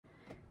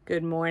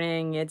Good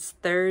morning. It's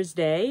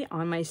Thursday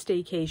on my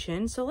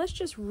staycation. So let's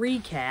just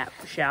recap,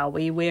 shall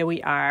we, where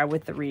we are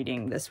with the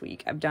reading this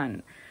week. I've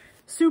done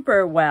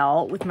super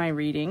well with my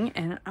reading,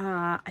 and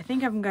I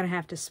think I'm going to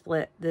have to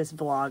split this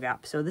vlog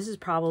up. So this is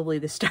probably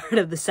the start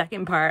of the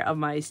second part of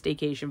my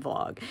staycation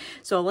vlog.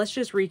 So let's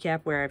just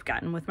recap where I've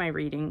gotten with my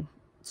reading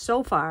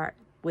so far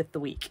with the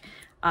week.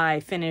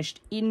 I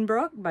finished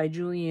Edenbrooke by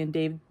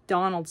Julianne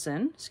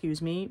Donaldson,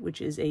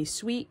 which is a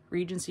sweet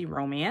Regency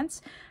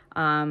romance.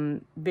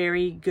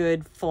 Very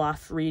good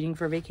fluff reading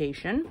for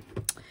vacation.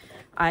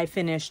 I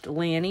finished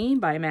Lanny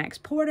by Max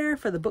Porter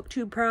for the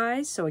BookTube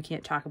prize, so I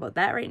can't talk about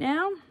that right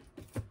now.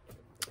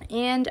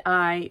 And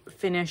I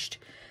finished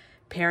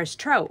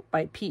Trout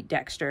by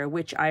Dexter,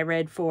 which I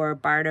read for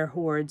Barter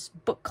Horde's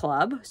book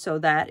club. So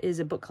that is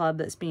a book club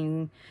that's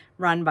being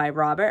run by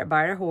Robert at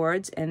Barter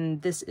Horde's,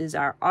 and this is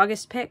our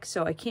August pick,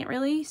 so I can't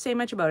really say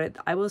much about it.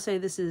 I will say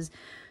this is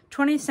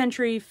 20th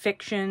century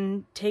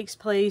fiction, takes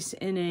place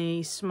in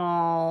a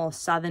small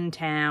southern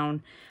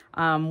town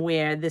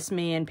where this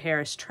man,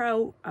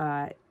 Trout,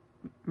 let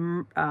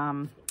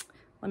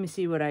me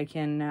see what I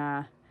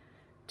can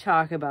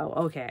talk about.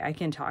 Okay, I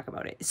can talk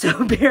about it.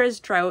 So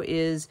Trout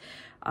is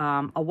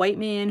a white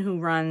man who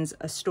runs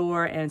a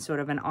store and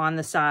sort of an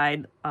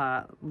on-the-side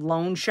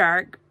loan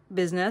shark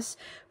business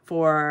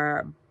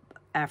for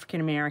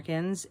African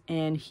Americans,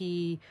 and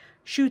he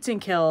shoots and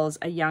kills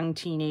a young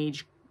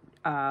teenage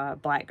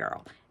black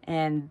girl.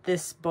 And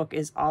this book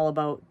is all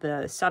about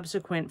the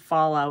subsequent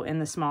fallout in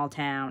the small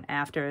town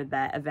after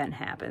that event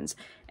happens.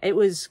 It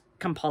was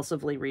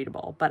compulsively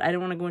readable, but I don't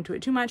want to go into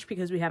it too much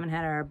because we haven't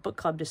had our book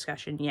club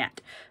discussion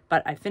yet.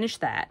 But I finished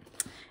that.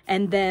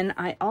 And then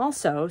I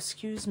also,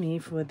 excuse me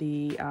for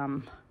the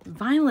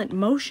violent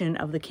motion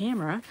of the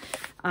camera,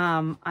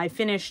 I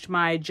finished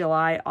my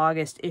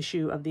July-August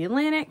issue of The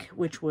Atlantic,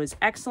 which was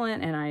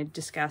excellent, and I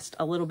discussed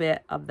a little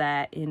bit of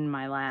that in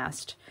my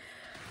last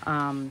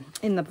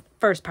in the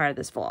first part of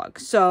this vlog.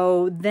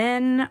 So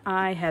then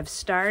I have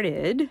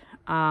started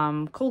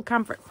Cold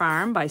Comfort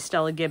Farm by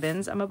Stella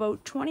Gibbons. I'm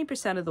about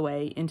 20% of the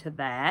way into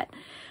that.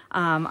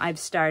 I've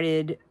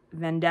started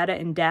Vendetta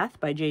and Death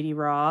by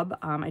Robb.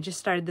 I just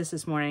started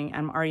this morning.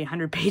 I'm already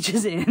 100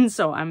 pages in,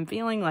 so I'm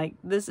feeling like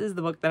this is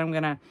the book that I'm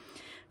gonna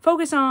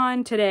focus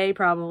on today,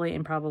 probably,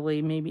 and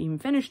probably maybe even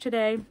finish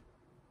today.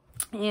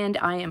 And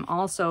I am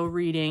also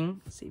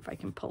reading, let's see if I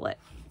can pull it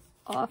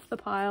off the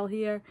pile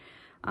here.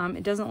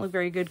 It doesn't look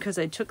very good because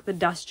I took the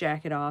dust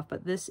jacket off,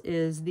 but this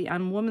is The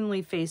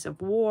Unwomanly Face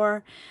of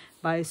War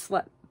by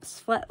Svetlana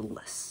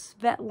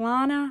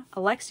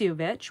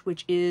Alexievich,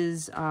 which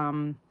is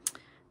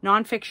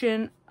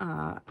nonfiction,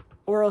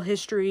 oral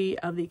history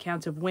of the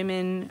accounts of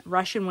women,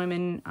 Russian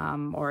women,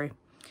 or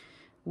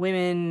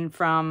women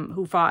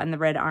who fought in the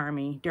Red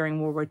Army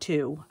during World War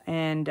II.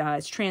 And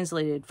it's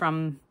translated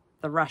from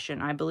the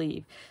Russian, I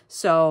believe.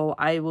 So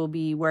I will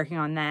be working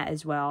on that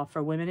as well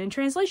for Women in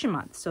Translation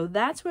Month. So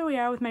that's where we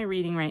are with my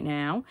reading right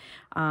now.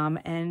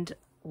 And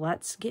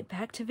let's get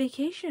back to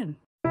vacation.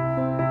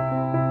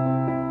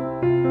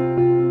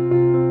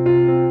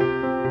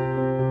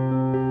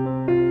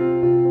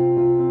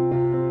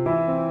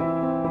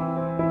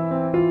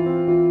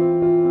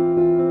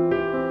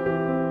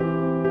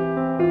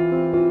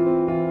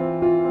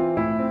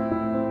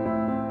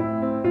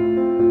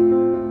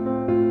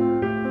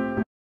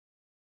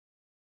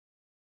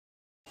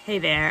 Hey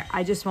there,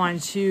 I just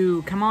wanted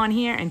to come on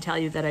here and tell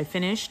you that I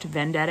finished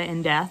Vendetta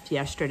and Death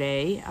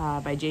yesterday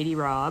by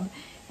Robb,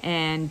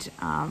 and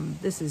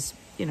this is,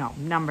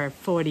 number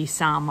 40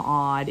 some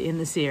odd in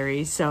the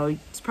series, so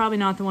it's probably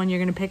not the one you're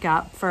going to pick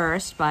up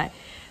first, but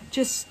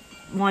just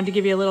wanted to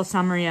give you a little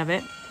summary of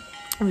it.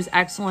 It was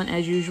excellent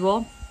as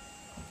usual,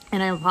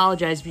 and I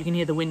apologize if you can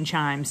hear the wind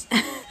chimes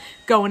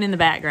going in the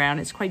background.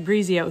 It's quite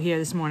breezy out here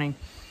this morning.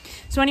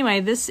 So anyway,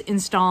 this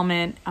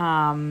installment,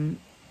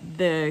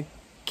 the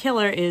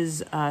killer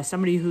is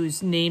somebody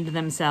who's named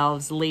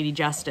themselves Lady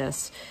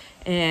Justice,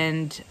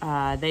 and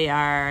they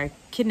are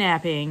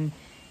kidnapping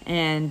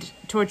and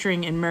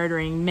torturing and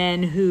murdering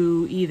men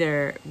who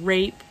either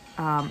rape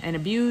and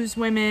abuse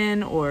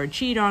women or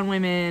cheat on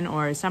women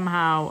or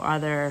somehow or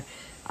other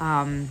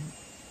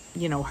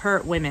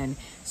hurt women.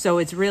 So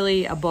it's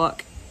really a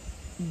book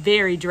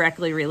very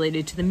directly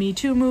related to the Me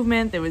Too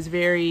movement. There was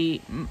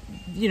very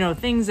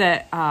things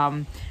that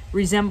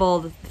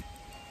resembled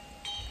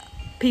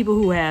people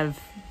who have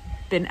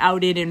been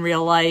outed in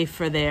real life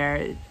for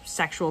their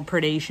sexual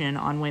predation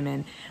on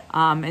women.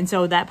 And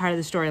so that part of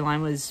the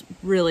storyline was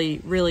really,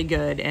 really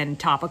good and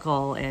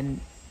topical and,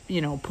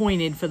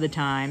 pointed for the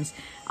times.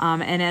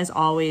 And as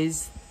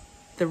always,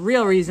 the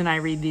real reason I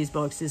read these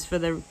books is for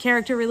the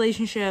character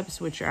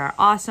relationships, which are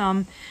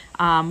awesome.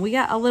 We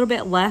got a little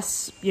bit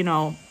less,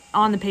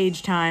 on the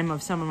page time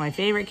of some of my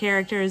favorite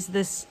characters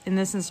in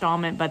this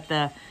installment, but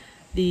the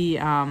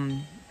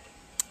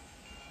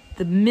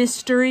the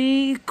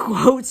mystery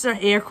quotes or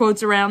air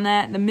quotes around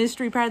that, the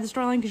mystery part of the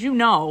storyline, because you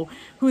know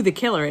who the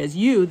killer is.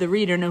 You, the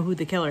reader, know who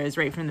the killer is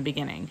right from the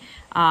beginning.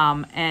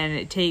 And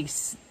it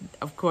takes,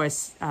 of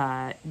course,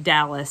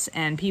 Dallas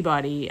and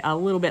Peabody a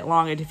little bit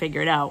longer to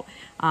figure it out.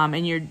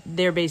 And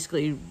they're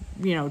basically,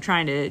 you know,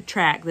 trying to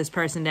track this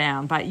person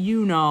down, but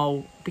you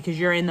know, because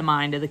you're in the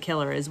mind of the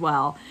killer as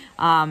well.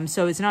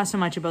 So it's not so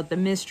much about the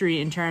mystery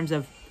in terms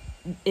of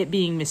it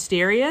being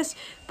mysterious,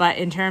 but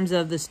in terms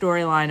of the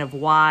storyline of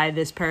why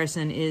this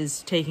person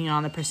is taking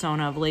on the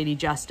persona of Lady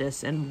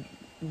Justice and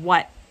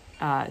what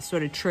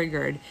sort of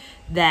triggered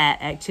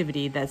that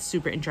activity. That's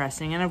super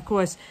interesting. And of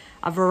course,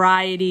 a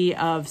variety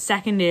of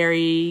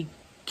secondary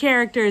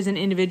characters and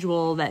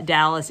individual that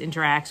Dallas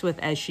interacts with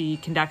as she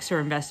conducts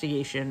her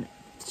investigation.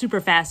 Super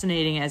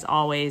fascinating as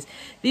always.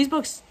 These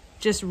books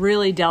just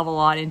really delve a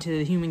lot into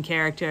the human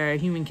character,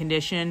 human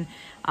condition,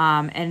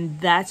 and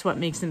that's what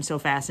makes them so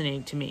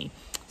fascinating to me.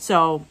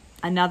 So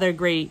another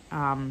great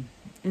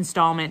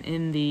installment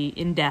in the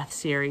In Death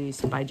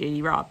series by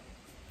J.D. Robb.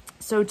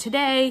 So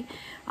today,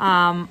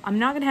 I'm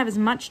not going to have as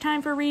much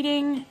time for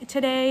reading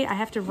today. I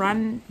have to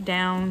run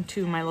down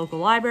to my local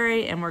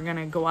library, and we're going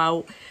to go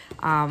out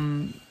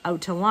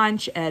to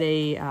lunch at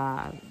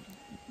a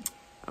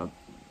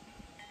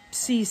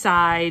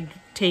seaside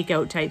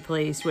takeout type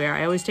place where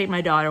I always take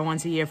my daughter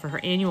once a year for her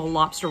annual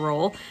lobster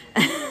roll.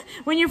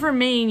 When you're from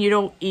Maine, you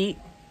don't eat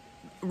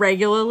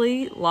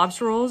regularly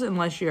lobster rolls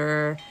unless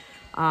you're,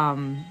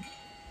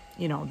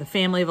 you know, the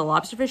family of a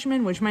lobster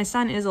fisherman, which my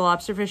son is a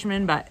lobster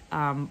fisherman, but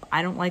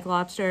I don't like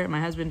lobster.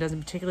 My husband doesn't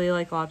particularly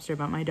like lobster,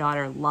 but my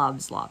daughter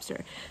loves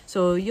lobster.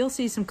 So you'll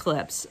see some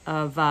clips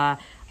of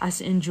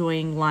us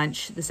enjoying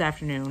lunch this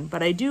afternoon.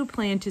 But I do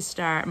plan to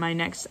start my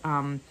next,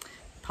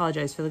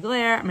 apologize for the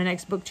glare, my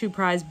next Book 2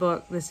 prize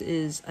book. This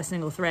is A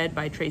Single Thread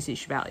by Tracy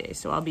Chevalier.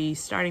 So I'll be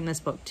starting this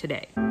book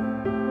today.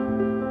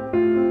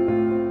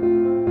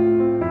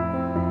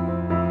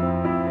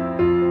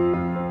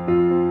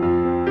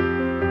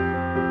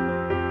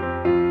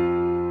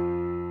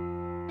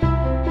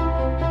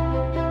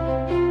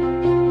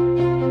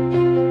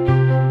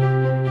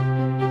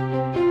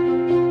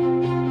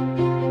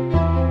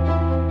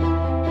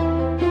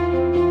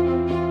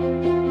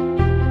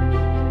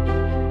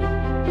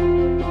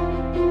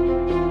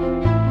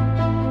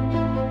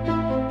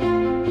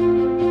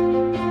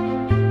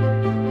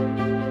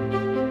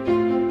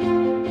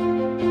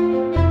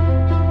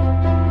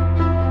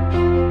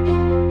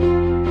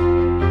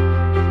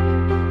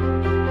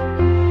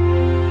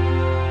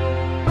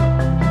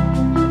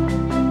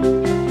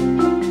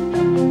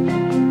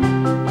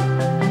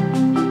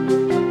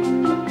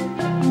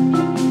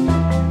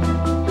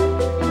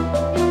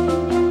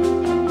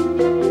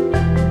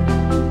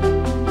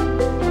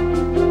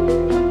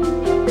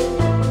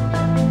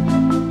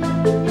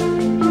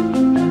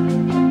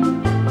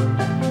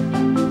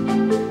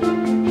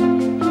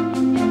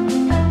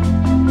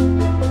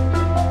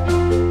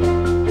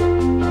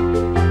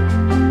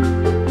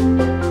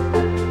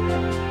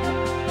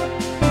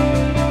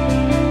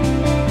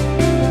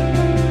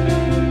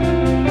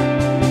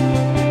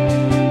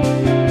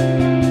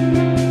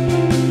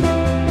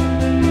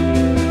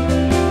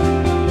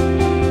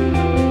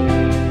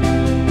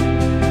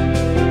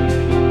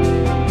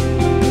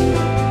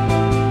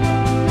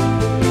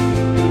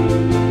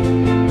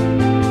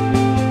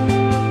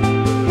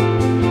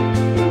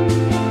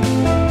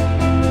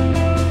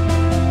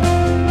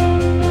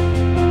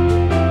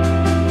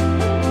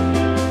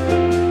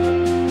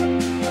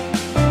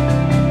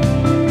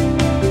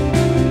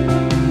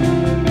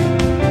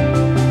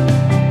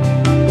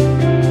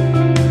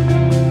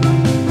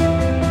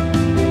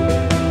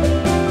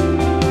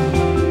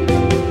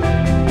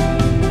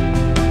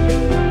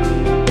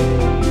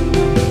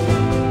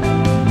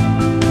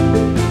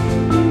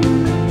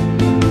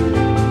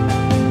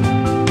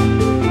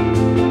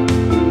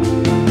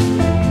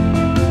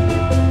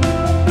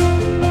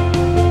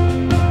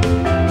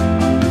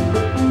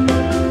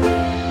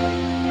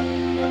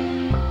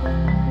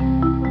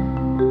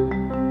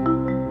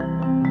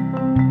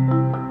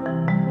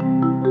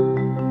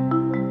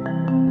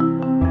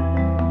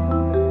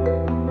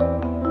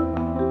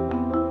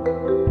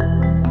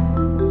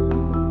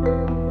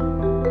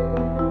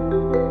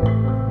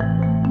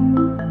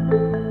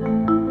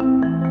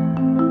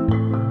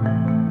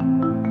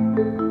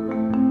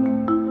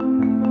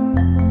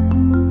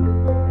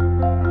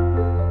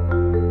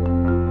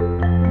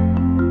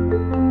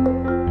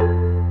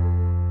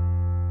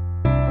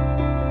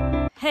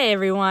 Hey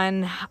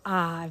everyone,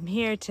 I'm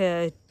here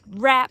to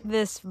wrap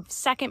this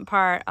second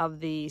part of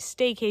the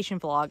Staycation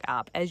vlog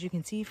up. As you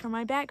can see from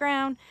my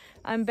background,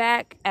 I'm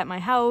back at my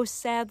house,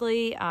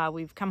 sadly.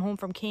 We've come home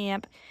from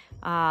camp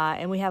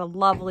and we had a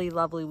lovely,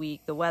 lovely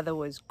week. The weather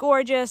was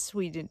gorgeous.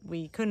 We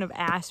couldn't have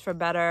asked for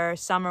better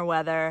summer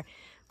weather.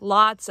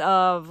 Lots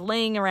of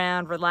laying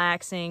around,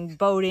 relaxing,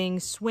 boating,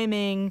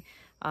 swimming,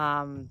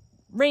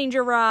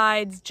 ranger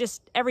rides,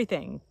 just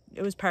everything.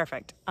 It was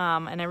perfect.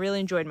 And I really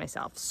enjoyed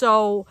myself.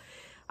 So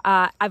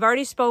I've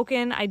already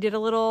spoken. I did a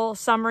little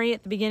summary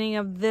at the beginning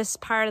of this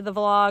part of the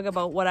vlog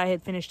about what I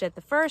had finished at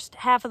the first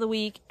half of the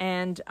week,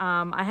 and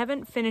I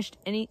haven't finished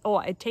any. Oh,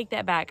 I take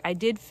that back. I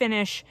did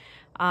finish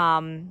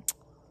 2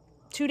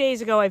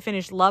 days ago. I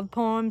finished Love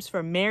Poems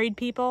for Married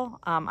People.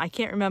 I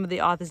can't remember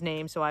the author's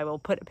name, so I will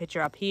put a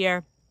picture up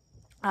here.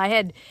 I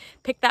had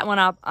picked that one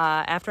up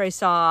after I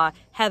saw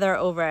Heather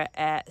over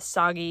at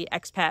Soggy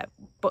Expat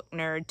Book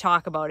Nerd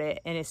talk about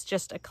it, and it's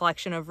just a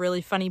collection of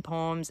really funny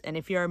poems. And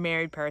if you're a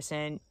married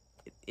person,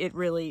 they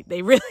really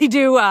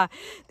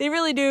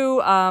do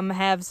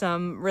have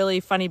some really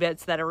funny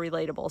bits that are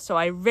relatable. So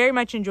I very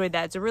much enjoyed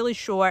that. It's a really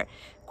short,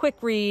 quick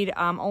read,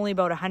 only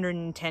about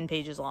 110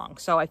 pages long.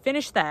 So I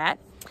finished that.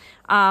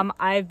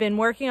 I've been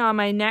working on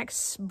my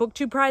next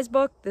BookTube prize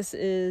book. This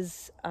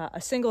is A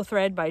Single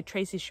Thread by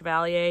Tracy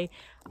Chevalier.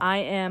 I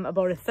am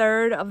about a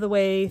third of the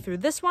way through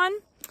this one,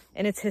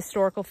 and it's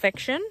historical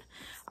fiction.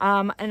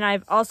 And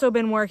I've also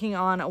been working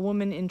on a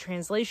Woman in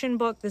Translation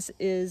book. This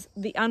is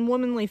The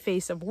Unwomanly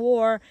Face of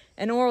War,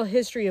 an oral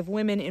history of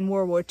women in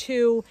World War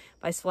II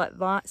by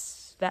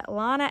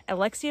Svetlana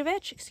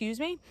Alexievich, excuse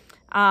me.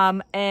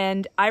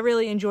 And I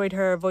really enjoyed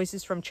her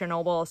Voices from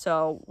Chernobyl.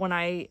 So when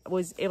I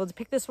was able to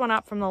pick this one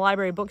up from the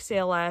library book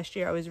sale last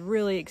year, I was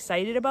really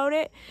excited about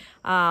it.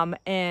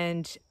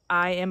 And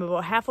I am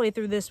about halfway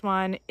through this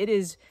one. It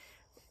is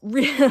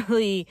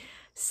really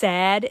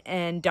sad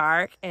and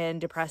dark and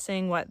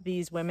depressing what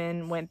these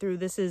women went through.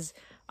 This is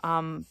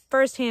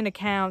firsthand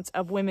accounts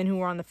of women who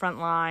were on the front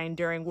line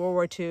during World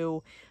War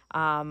II,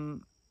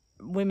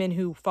 women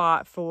who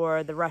fought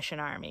for the Russian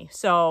army.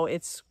 So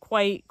it's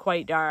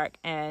quite dark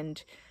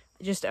and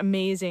just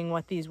amazing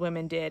what these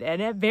women did.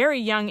 And at very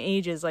young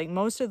ages, like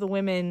most of the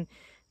women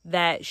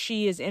that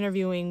she is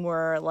interviewing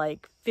were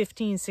like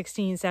 15,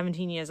 16,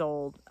 17 years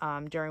old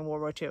during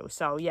World War II.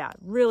 So yeah,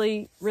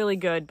 really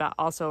good, but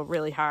also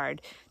really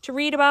hard to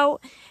read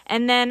about.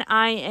 And then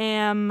I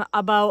am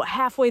about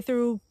halfway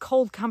through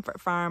Cold Comfort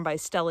Farm by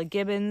Stella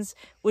Gibbons,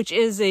 which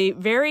is a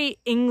very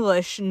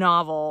English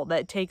novel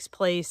that takes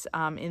place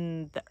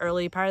in the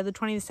early part of the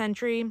 20th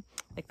century,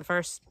 like the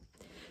first,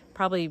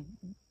 probably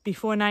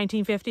before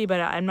 1950,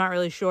 but I'm not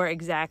really sure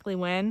exactly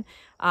when.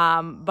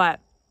 But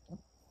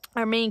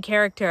our main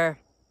character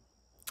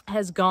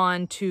has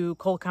gone to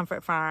Cold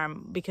Comfort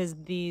Farm because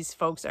these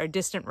folks are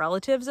distant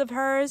relatives of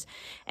hers,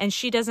 and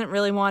she doesn't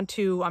really want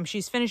to,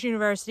 she's finished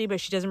university, but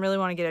she doesn't really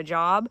want to get a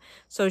job.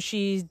 So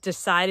she's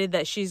decided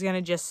that she's going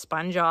to just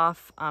sponge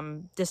off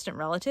distant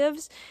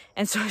relatives.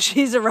 And so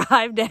she's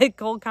arrived at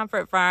Cold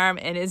Comfort Farm,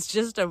 and it's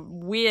just a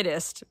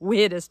weirdest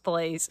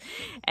place.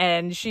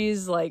 And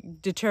she's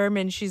like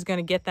determined she's going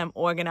to get them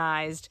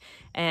organized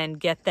and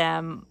get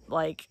them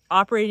like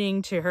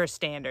operating to her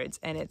standards.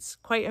 And it's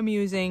quite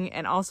amusing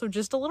and also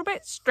just a little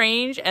bit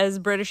strange, as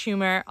British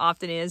humor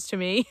often is to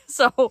me.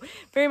 So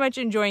very much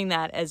enjoying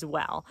that as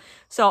well.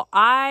 So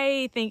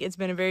I think it's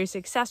been a very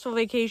successful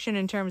vacation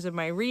in terms of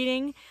my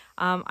reading.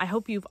 I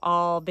hope you've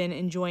all been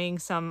enjoying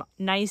some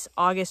nice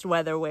August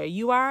weather where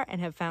you are and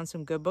have found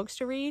some good books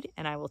to read,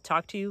 and I will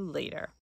talk to you later.